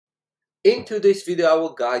In today's video, I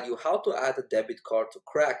will guide you how to add a debit card to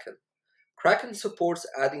Kraken. Kraken supports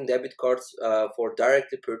adding debit cards for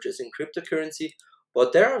directly purchasing cryptocurrency,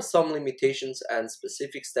 but there are some limitations and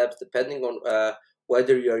specific steps depending on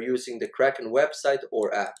whether you are using the Kraken website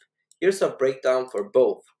or app. Here's a breakdown for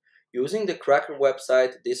both. Using the Kraken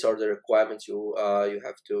website, these are the requirements you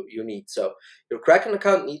need. So your Kraken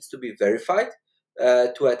account needs to be verified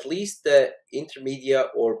to at least the intermediate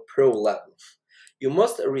or pro level. You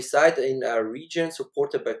must reside in a region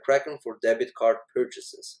supported by Kraken for debit card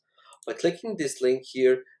purchases. By clicking this link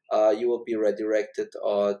here, you will be redirected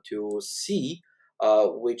to see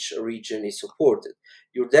which region is supported.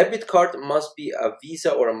 Your debit card must be a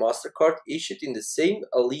Visa or a MasterCard issued in the same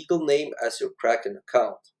legal name as your Kraken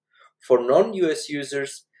account. For non-US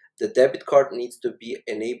users, the debit card needs to be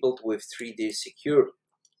enabled with 3D security.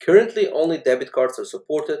 Currently, only debit cards are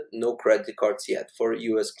supported, no credit cards yet for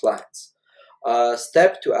US clients.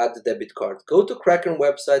 Step to add the debit card. Go to Kraken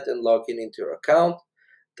website and log in into your account.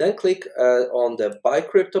 Then click on the Buy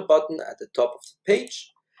Crypto button at the top of the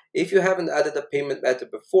page. If you haven't added a payment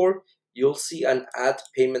method before, you'll see an Add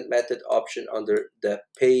Payment Method option under the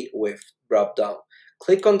Pay With drop-down.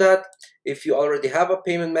 Click on that. If you already have a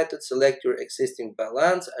payment method, select your existing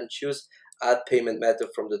balance and choose Add Payment Method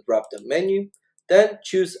from the drop-down menu. Then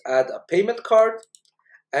choose Add a Payment Card.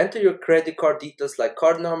 Enter your credit card details like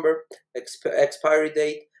card number, expiry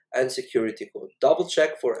date, and security code. Double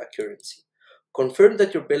check for accuracy. Confirm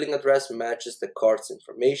that your billing address matches the card's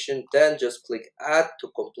information, then just click Add to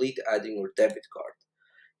complete adding your debit card.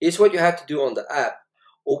 Here's what you have to do on the app.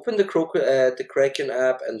 Open the Kraken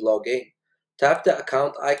app and log in. Tap the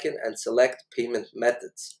account icon and select payment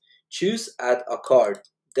methods. Choose Add a card.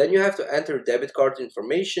 Then you have to enter debit card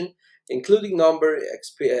information, including number,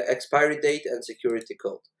 expiry date, and security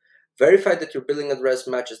code. Verify that your billing address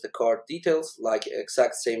matches the card details, like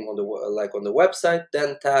exact same on the website.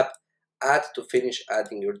 Then tap Add to finish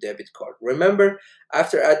adding your debit card. Remember,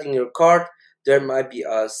 after adding your card, there might be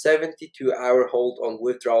a 72-hour hold on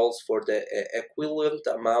withdrawals for the equivalent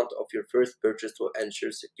amount of your first purchase to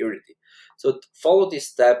ensure security. So follow these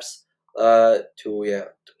steps to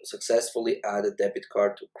successfully add a debit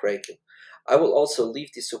card to Kraken. I will also leave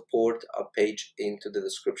the support page into the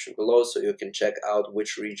description below so you can check out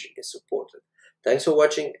which region is supported. Thanks for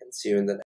watching and see you in the next.